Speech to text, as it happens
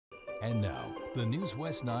And now, the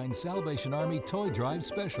NewsWest 9 Salvation Army Toy Drive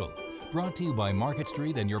Special, brought to you by Market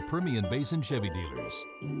Street and your Permian Basin Chevy dealers.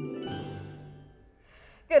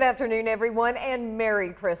 Good afternoon, everyone, and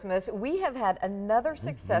Merry Christmas. We have had another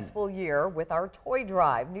successful year with our toy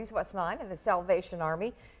drive. NewsWest 9 and the Salvation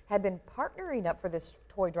Army have been partnering up for this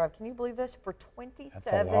toy drive. Can you believe this? For 27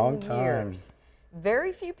 That's a long time. years.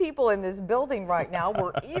 Very few people in this building right now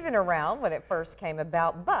were even around when it first came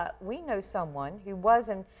about, but we know someone who was.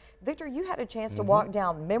 And Victor, you had a chance to walk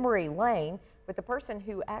down memory lane with the person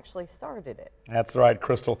who actually started it. That's right,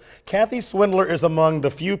 Crystal. Kathy Swindler is among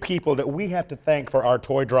the few people that we have to thank for our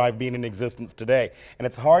toy drive being in existence today. And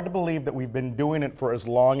it's hard to believe that we've been doing it for as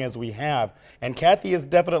long as we have. And Kathy is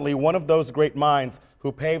definitely one of those great minds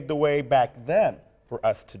who paved the way back then for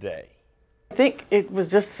us today. I think it was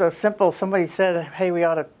just so simple. Somebody said, hey, we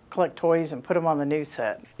ought to collect toys and put them on the news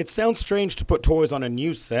set. It sounds strange to put toys on a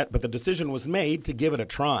news set, but the decision was made to give it a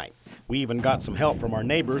try. We even got some help from our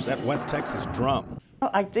neighbors at West Texas Drum.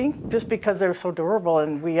 I think just because they were so durable,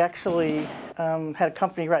 and we actually had a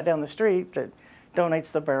company right down the street that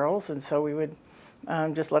donates the barrels, and so we would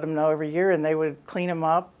just let them know every year, and they would clean them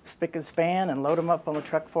up, spick and span, and load them up on the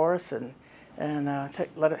truck for us, and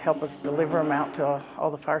let it help us deliver them out to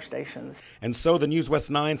all the fire stations. And so the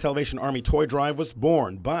NewsWest 9 Salvation Army Toy Drive was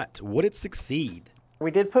born, but would it succeed?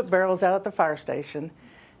 We did put barrels out at the fire station,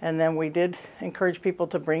 and then we did encourage people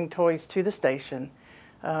to bring toys to the station.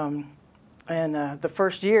 The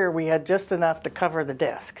first year we had just enough to cover the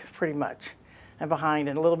desk, pretty much, and behind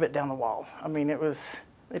and a little bit down the wall. I mean,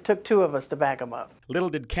 it took two of us to back them up. Little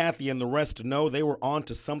did Kathy and the rest know they were on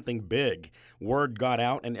to something big. Word got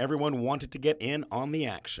out and everyone wanted to get in on the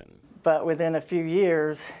action. But within a few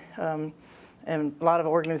years, and a lot of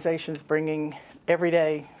organizations bringing every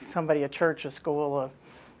day somebody, a church, a school,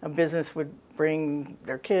 a business would bring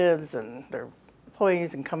their kids and their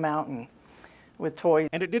employees and come out and with toys.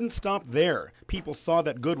 And it didn't stop there. People saw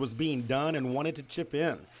that good was being done and wanted to chip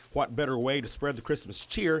in. What better way to spread the Christmas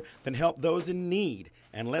cheer than help those in need?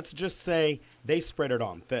 And let's just say they spread it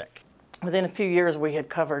on thick. Within a few years, we had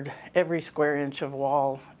covered every square inch of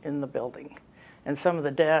wall in the building, and some of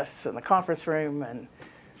the desks and the conference room. And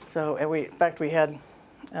so, in fact, we had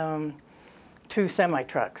two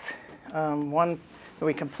semi-trucks, one that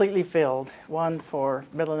we completely filled, one for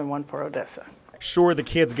Midland and one for Odessa. Sure, the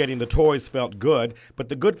kids getting the toys felt good, but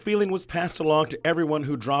the good feeling was passed along to everyone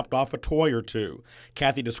who dropped off a toy or two.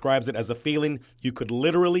 Kathy describes it as a feeling you could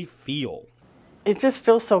literally feel. It just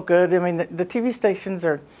feels so good. I mean, the TV stations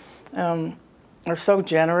are so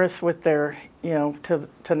generous with their, to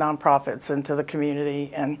nonprofits and to the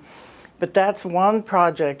community, but that's one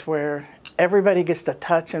project where everybody gets to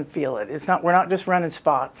touch and feel it. We're not just running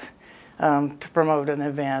spots to promote an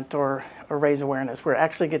event or raise awareness. We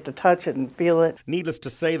actually get to touch it and feel it. Needless to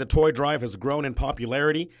say, the toy drive has grown in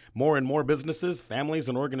popularity. More and more businesses, families,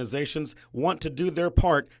 and organizations want to do their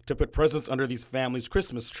part to put presents under these families'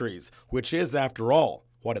 Christmas trees, which is, after all,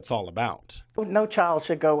 what it's all about. No child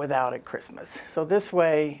should go without at Christmas. So this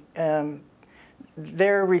way,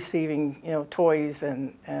 they're receiving, toys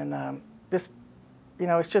and just,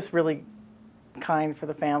 it's just really kind for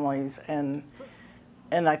the families, and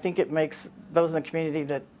I think it makes those in the community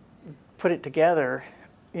that put it together,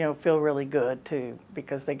 feel really good too,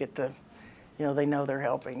 because they get to, they know they're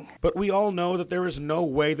helping. But we all know that there is no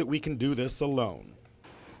way that we can do this alone.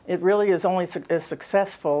 It really is only as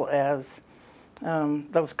successful as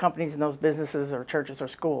those companies and those businesses or churches or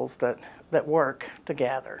schools that work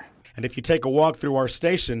together. And if you take a walk through our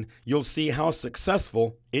station, you'll see how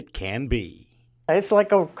successful it can be. It's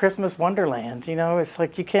like a Christmas wonderland, it's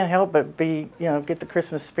like you can't help but get the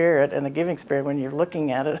Christmas spirit and the giving spirit when you're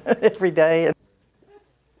looking at it every day.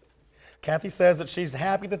 Kathy says that she's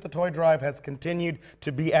happy that the toy drive has continued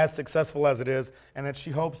to be as successful as it is, and that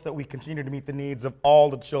she hopes that we continue to meet the needs of all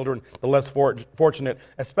the children, the less fortunate,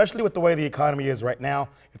 especially with the way the economy is right now.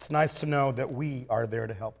 It's nice to know that we are there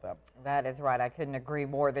to help them. That is right. I couldn't agree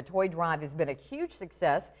more. The toy drive has been a huge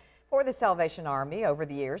success for the Salvation Army over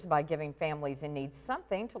the years by giving families in need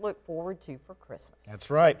something to look forward to for Christmas. That's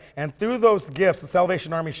right. And through those gifts, the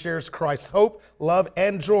Salvation Army shares Christ's hope, love,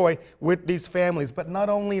 and joy with these families. But not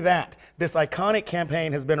only that, this iconic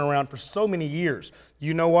campaign has been around for so many years.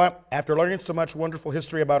 You know what? After learning so much wonderful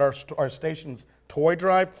history about our station's toy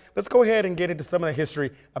drive, let's go ahead and get into some of the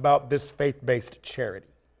history about this faith-based charity.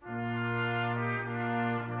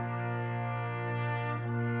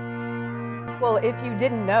 Well, if you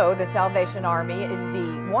didn't know, the Salvation Army is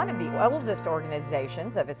one of the oldest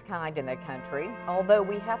organizations of its kind in the country, although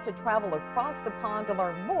we have to travel across the pond to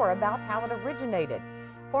learn more about how it originated.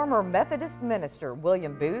 Former Methodist minister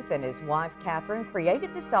William Booth and his wife Catherine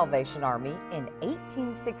created the Salvation Army in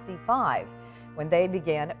 1865 when they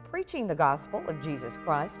began preaching the gospel of Jesus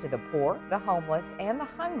Christ to the poor, the homeless, and the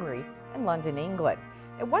hungry in London, England.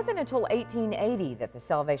 It wasn't until 1880 that the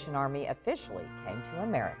Salvation Army officially came to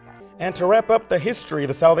America. And to wrap up the history,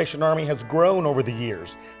 the Salvation Army has grown over the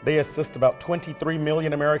years. They assist about 23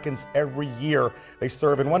 million Americans every year. They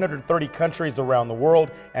serve in 130 countries around the world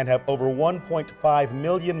and have over 1.5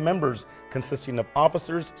 million members, consisting of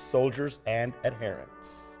officers, soldiers, and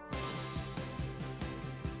adherents.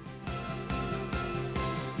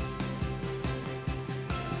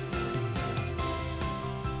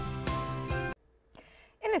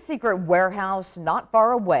 In a secret warehouse not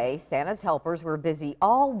far away, Santa's helpers were busy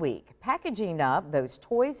all week packaging up those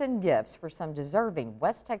toys and gifts for some deserving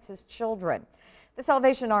West Texas children. The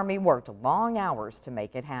Salvation Army worked long hours to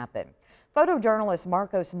make it happen. Photojournalist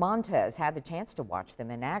Marcos Montez had the chance to watch them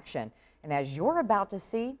in action, and as you're about to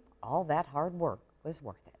see, all that hard work was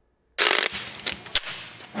worth it.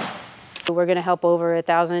 We're going to help over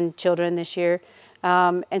 1,000 children this year,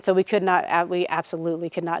 and so we absolutely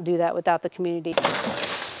could not do that without the community.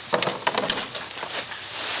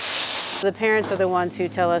 The parents are the ones who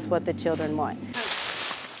tell us what the children want.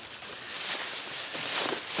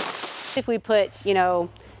 If we put,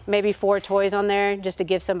 maybe 4 toys on there just to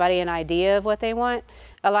give somebody an idea of what they want,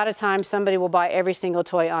 a lot of times somebody will buy every single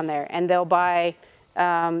toy on there, and they'll buy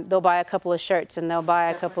a couple of shirts, and they'll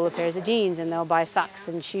buy a couple of pairs of jeans, and they'll buy socks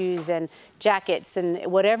and shoes and jackets, and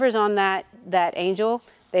whatever's on that angel,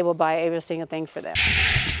 they will buy every single thing for them.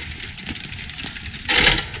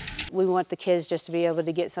 We want the kids just to be able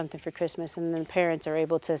to get something for Christmas, and then the parents are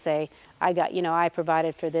able to say, I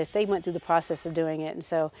provided for this. They went through the process of doing it, and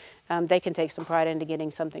so they can take some pride into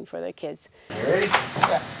getting something for their kids. You ready?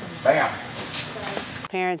 Bam.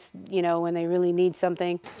 Parents, when they really need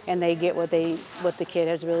something and they get what the kid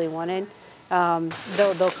has really wanted,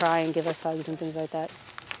 they'll cry and give us hugs and things like that.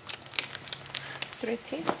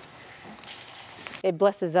 It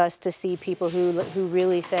blesses us to see people who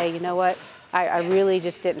really say, you know what, I really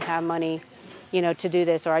just didn't have money, to do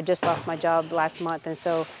this, or I just lost my job last month, and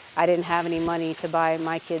so I didn't have any money to buy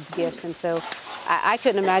my kids gifts, and so I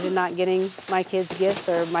couldn't imagine not getting my kids gifts,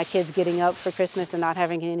 or my kids getting up for Christmas and not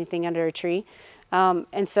having anything under a tree.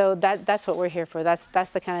 And so that's what we're here for. That's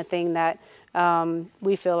the kind of thing that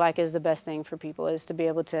we feel like is the best thing for people, is to be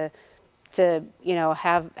able to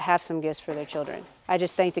have some gifts for their children. I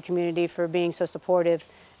just thank the community for being so supportive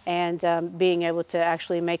and being able to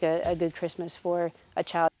actually make a good Christmas for a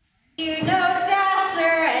child. Dasher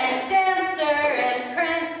and Dancer and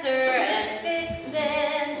Prancer and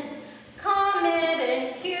Vixen, Comet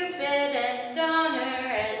and Cupid and Donner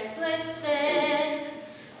and Blitzen.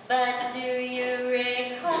 But do you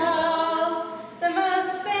recall the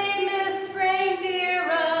most famous reindeer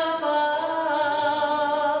of all?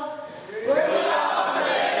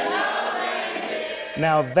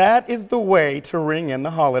 Now that is the way to ring in the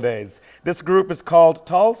holidays. This group is called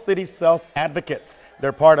Tall City Self-Advocates.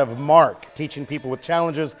 They're part of MARC, teaching people with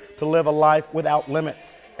challenges to live a life without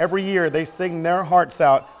limits. Every year they sing their hearts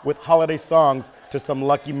out with holiday songs to some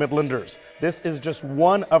lucky Midlanders. This is just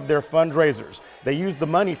one of their fundraisers. They use the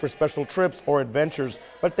money for special trips or adventures,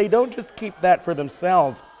 but they don't just keep that for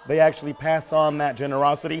themselves. They actually pass on that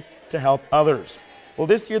generosity to help others. Well,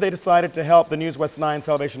 this year they decided to help the NewsWest 9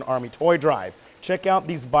 Salvation Army Toy Drive. Check out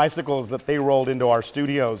these bicycles that they rolled into our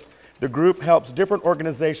studios. The group helps different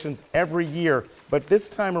organizations every year, but this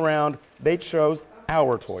time around, they chose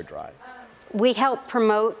our toy drive. We help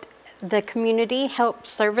promote the community, help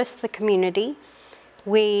service the community.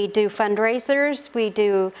 We do fundraisers, we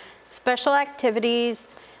do special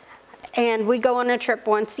activities, and we go on a trip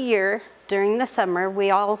once a year during the summer. We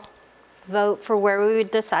all vote for where we would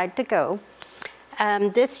decide to go.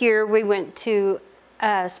 This year we went to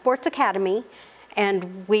Sports Academy,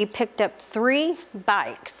 and we picked up 3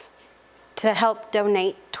 bikes to help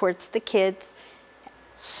donate towards the kids.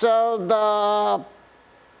 So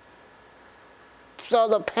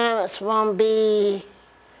the parents won't be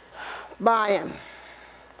buying.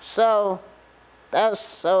 So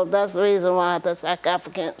that's the reason why the South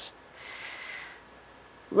Africans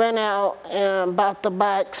went out and bought the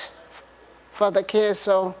bikes for the kids,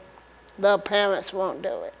 so the parents won't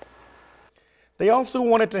do it. They also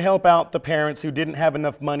wanted to help out the parents who didn't have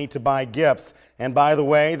enough money to buy gifts. And by the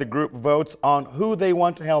way, the group votes on who they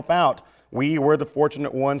want to help out. We were the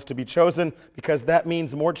fortunate ones to be chosen because that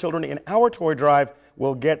means more children in our toy drive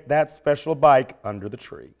will get that special bike under the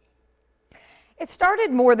tree. It started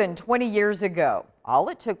more than 20 years ago. All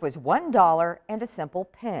it took was $1 and a simple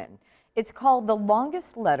pen. It's called The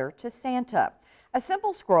Longest Letter to Santa. A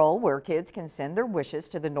simple scroll where kids can send their wishes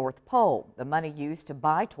to the North Pole. The money used to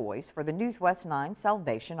buy toys for the NewsWest 9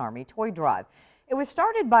 Salvation Army Toy Drive. It was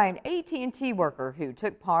started by an AT&T worker who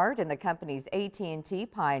took part in the company's AT&T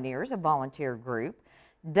Pioneers, a volunteer group.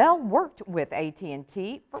 Dell worked with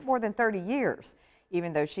AT&T for more than 30 years.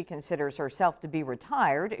 Even though she considers herself to be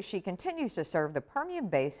retired, she continues to serve the Permian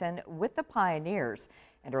Basin with the Pioneers.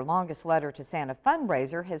 And her longest letter to Santa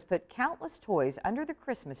fundraiser has put countless toys under the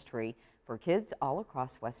Christmas tree for kids all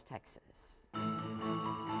across West Texas.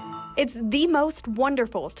 It's the most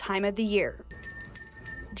wonderful time of the year.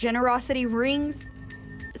 Generosity rings,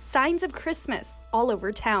 signs of Christmas all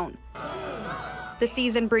over town. The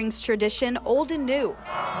season brings tradition old and new.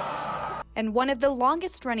 And one of the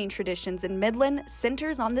longest running traditions in Midland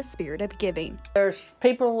centers on the spirit of giving. There's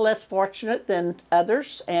people less fortunate than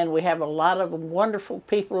others, and we have a lot of wonderful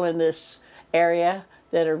people in this area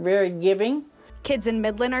that are very giving. Kids in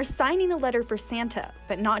Midland are signing a letter for Santa,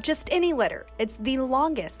 but not just any letter. It's the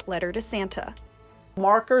longest letter to Santa.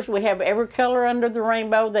 Markers, we have every color under the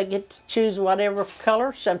rainbow. They get to choose whatever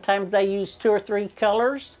color. Sometimes they use 2 or 3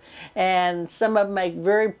 colors, and some of them make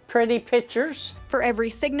very pretty pictures. For every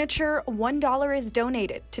signature, $1 is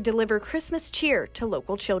donated to deliver Christmas cheer to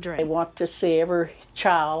local children. They want to see every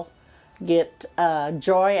child get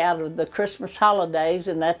joy out of the Christmas holidays,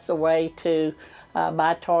 and that's a way to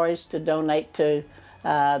buy toys to donate to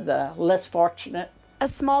the less fortunate. A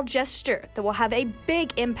small gesture that will have a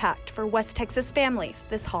big impact for West Texas families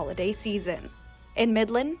this holiday season. In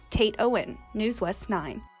Midland, Tate Owen, NewsWest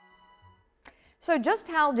 9. So just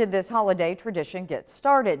how did this holiday tradition get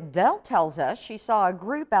started? Dell tells us she saw a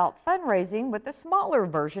group out fundraising with a smaller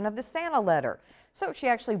version of the Santa letter. So she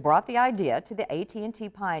actually brought the idea to the AT&T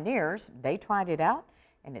Pioneers. They tried it out,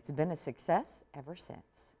 and it's been a success ever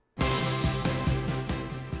since.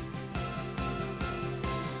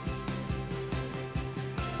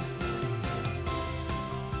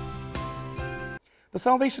 The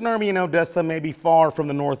Salvation Army in Odessa may be far from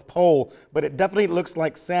the North Pole, but it definitely looks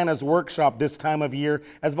like Santa's workshop this time of year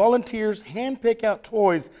as volunteers handpick out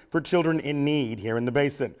toys for children in need here in the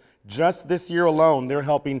basin. Just this year alone, they're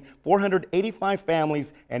helping 485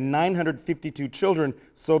 families and 952 children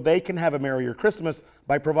so they can have a merrier Christmas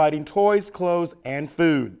by providing toys, clothes, and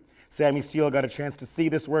food. Sammy Steele got a chance to see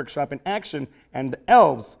this workshop in action and the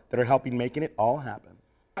elves that are helping making it all happen.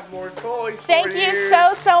 More toys for Thank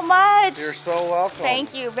you so much. You're so welcome.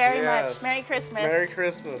 Thank you very much. Merry Christmas. Merry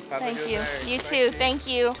Christmas. Have Thank a good you. day. You too. Thank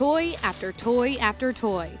you. Toy after toy after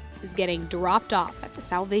toy is getting dropped off at the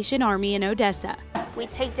Salvation Army in Odessa. We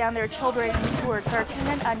take down their children who are 13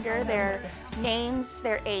 and under, their names,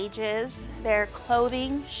 their ages, their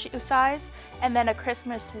clothing, shoe size, and then a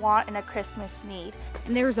Christmas want and a Christmas need.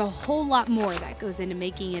 And there's a whole lot more that goes into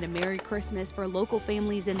making it a Merry Christmas for local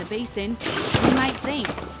families in the basin than you might think.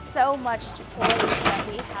 So much toys that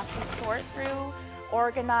we have to sort through,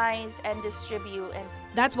 organize, and distribute. And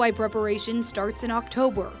that's why preparation starts in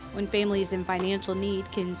October, when families in financial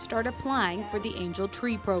need can start applying for the Angel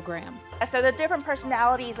Tree program. So the different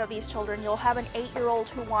personalities of these children, you'll have an 8-year-old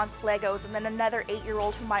who wants Legos, and then another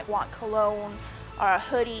 8-year-old who might want cologne,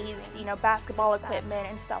 hoodies, basketball equipment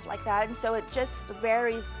and stuff like that. And so it just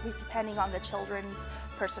varies depending on the children's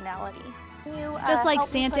personality. Just like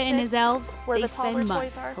Santa and his elves, they spend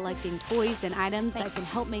months collecting toys and items that can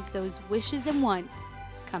help make those wishes and wants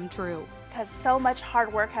come true. Because so much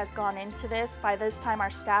hard work has gone into this. By this time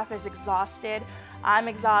our staff is exhausted. I'm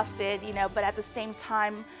exhausted, but at the same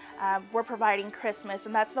time we're providing Christmas,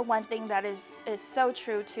 and that's the one thing that is so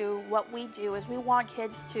true to what we do is we want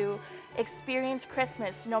kids to experience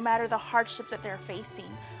Christmas no matter the hardships that they're facing.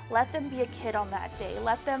 Let them be a kid on that day.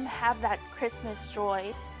 Let them have that Christmas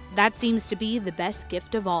joy. That seems to be the best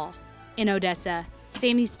gift of all. In Odessa,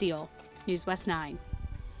 Sammy Steele, NewsWest 9.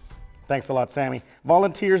 Thanks a lot, Sammy.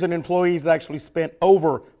 Volunteers and employees actually spent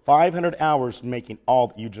over 500 hours making all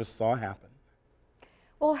that you just saw happen.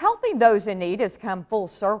 Well, helping those in need has come full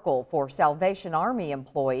circle for Salvation Army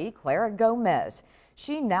employee Clara Gomez.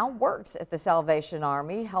 She now works at the Salvation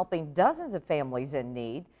Army, helping dozens of families in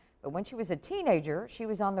need. But when she was a teenager, she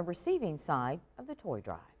was on the receiving side of the toy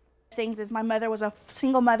drive. Things is my mother was a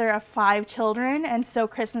single mother of 5 children, and so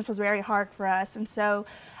Christmas was very hard for us. And so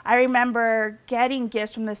I remember getting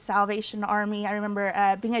gifts from the Salvation Army. I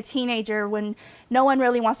remember being a teenager when no one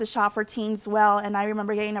really wants to shop for teens well, and I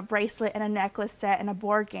remember getting a bracelet and a necklace set and a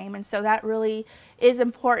board game. And so that really is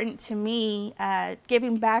important to me,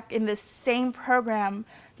 giving back in this same program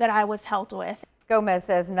that I was helped with. Gomez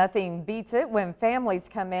says nothing beats it when families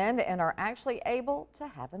come in and are actually able to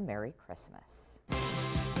have a Merry Christmas.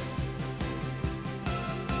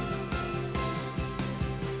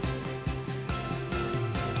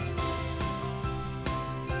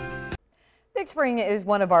 Big Spring is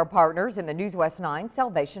one of our partners in the NewsWest 9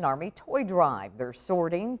 Salvation Army Toy Drive. Their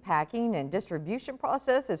sorting, packing, and distribution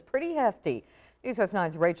process is pretty hefty. NewsWest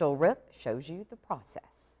 9's Rachel Rip shows you the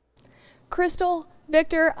process. Crystal,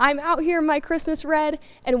 Victor, I'm out here in my Christmas red,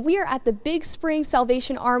 and we are at the Big Spring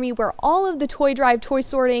Salvation Army where all of the Toy Drive toy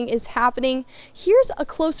sorting is happening. Here's a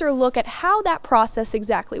closer look at how that process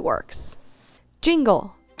exactly works.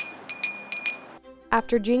 Jingle.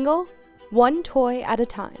 After jingle, one toy at a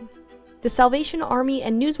time. The Salvation Army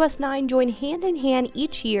and NewsWest 9 join hand in hand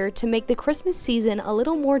each year to make the Christmas season a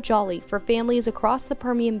little more jolly for families across the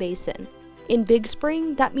Permian Basin. In Big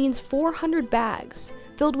Spring, that means 400 bags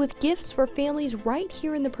filled with gifts for families right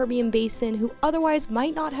here in the Permian Basin who otherwise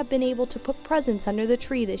might not have been able to put presents under the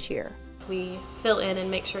tree this year. We fill in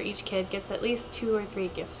and make sure each kid gets at least 2 or 3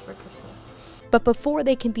 gifts for Christmas. But before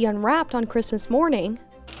they can be unwrapped on Christmas morning,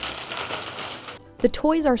 the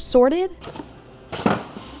toys are sorted,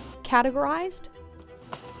 categorized,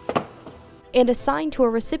 and assigned to a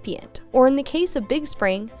recipient, or in the case of Big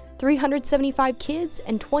Spring, 375 kids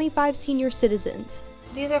and 25 senior citizens.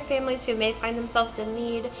 These are families who may find themselves in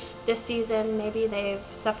need this season. Maybe they've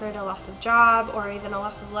suffered a loss of job or even a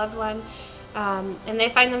loss of loved one, and they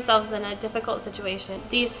find themselves in a difficult situation.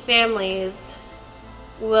 These families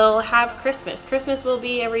will have Christmas. Christmas will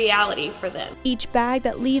be a reality for them. Each bag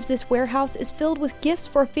that leaves this warehouse is filled with gifts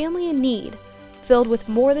for a family in need, filled with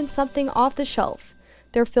more than something off the shelf.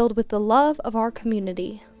 They're filled with the love of our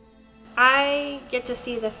community. I get to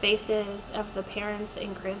see the faces of the parents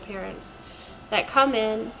and grandparents that come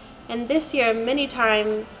in, and this year many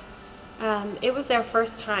times it was their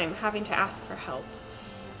first time having to ask for help.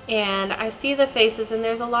 And I see the faces, and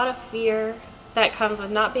there's a lot of fear that comes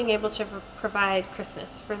with not being able to provide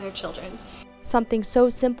Christmas for their children. Something so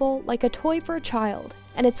simple like a toy for a child,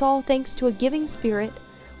 and it's all thanks to a giving spirit,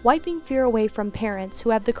 wiping fear away from parents who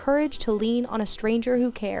have the courage to lean on a stranger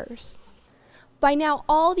who cares. By now,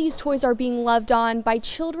 all these toys are being loved on by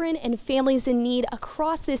children and families in need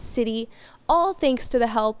across this city, all thanks to the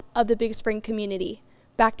help of the Big Spring community.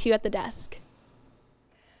 Back to you at the desk.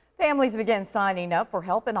 Families began signing up for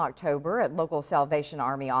help in October at local Salvation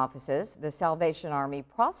Army offices. The Salvation Army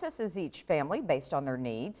processes each family based on their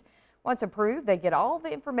needs. Once approved, they get all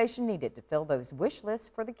the information needed to fill those wish lists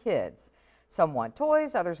for the kids. Some want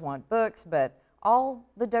toys, others want books, but all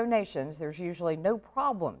the donations, there's usually no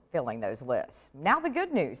problem filling those lists. Now the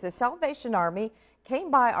good news, the Salvation Army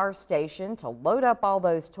came by our station to load up all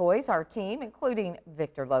those toys. Our team, including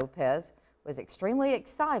Victor Lopez, was extremely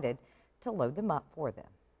excited to load them up for them.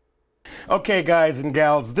 Okay, guys and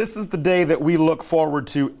gals, this is the day that we look forward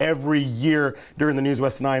to every year during the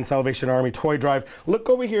NewsWest 9 Salvation Army Toy Drive. Look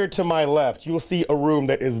over here to my left. You will see a room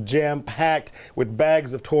that is jam-packed with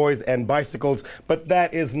bags of toys and bicycles, but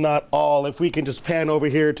that is not all. If we can just pan over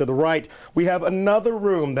here to the right, we have another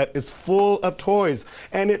room that is full of toys,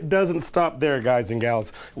 and it doesn't stop there, guys and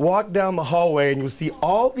gals. Walk down the hallway and you'll see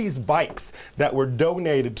all these bikes that were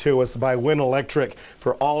donated to us by Win Electric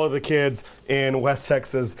for all of the kids in West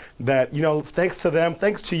Texas that, you know, thanks to them,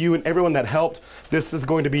 thanks to you and everyone that helped, this is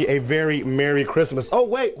going to be a very Merry Christmas. Oh,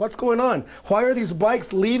 wait, what's going on? Why are these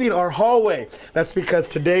bikes leaving our hallway? That's because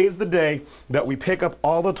today is the day that we pick up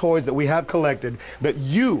all the toys that we have collected, that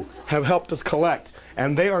you have helped us collect,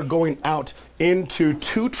 and they are going out into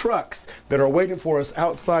 2 trucks that are waiting for us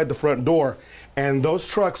outside the front door. And those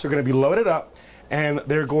trucks are going to be loaded up, and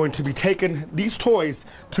they're going to be taking these toys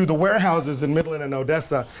to the warehouses in Midland and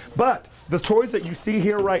Odessa. But the toys that you see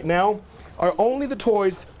here right now are only the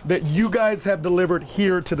toys that you guys have delivered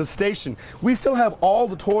here to the station. We still have all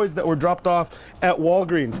the toys that were dropped off at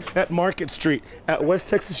Walgreens, at Market Street, at West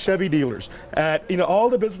Texas Chevy dealers, at all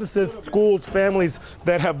the businesses, schools, families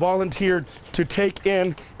that have volunteered to take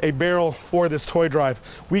in a barrel for this toy drive.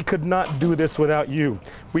 We could not do this without you.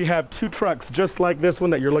 We have 2 trucks just like this one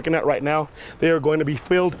that you're looking at right now. They are going to be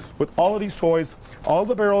filled with all of these toys. All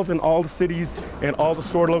the barrels in all the cities and all the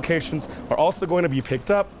store locations are also going to be picked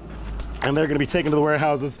up, and they're going to be taken to the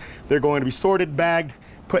warehouses. They're going to be sorted, bagged,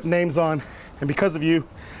 put names on, and because of you,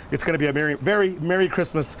 it's going to be a very Merry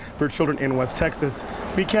Christmas for children in West Texas.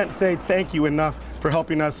 We can't say thank you enough for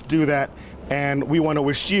helping us do that, and we want to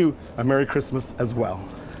wish you a Merry Christmas as well.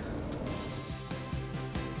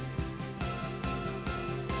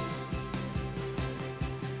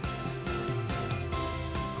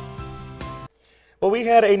 Well, we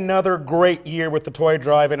had another great year with the toy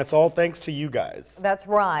drive, and it's all thanks to you guys. That's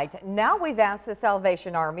right. Now we've asked the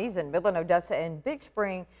Salvation Armies in Midland, Odessa, and Big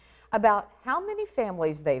Spring about how many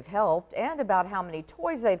families they've helped and about how many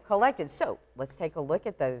toys they've collected. So let's take a look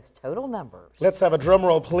at those total numbers. Let's have a drum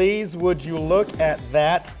roll, please. Would you look at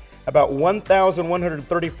that? About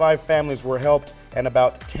 1,135 families were helped, and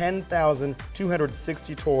about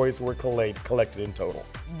 10,260 toys were collected in total.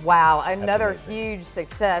 Wow, another huge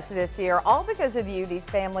success this year. All because of you, these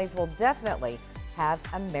families will definitely have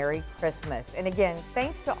a Merry Christmas. And again,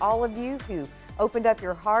 thanks to all of you who opened up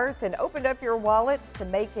your hearts and opened up your wallets to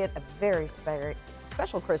make it a very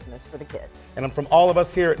special Christmas for the kids. And from all of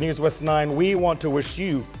us here at NewsWest 9, we want to wish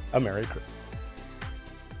you a Merry Christmas.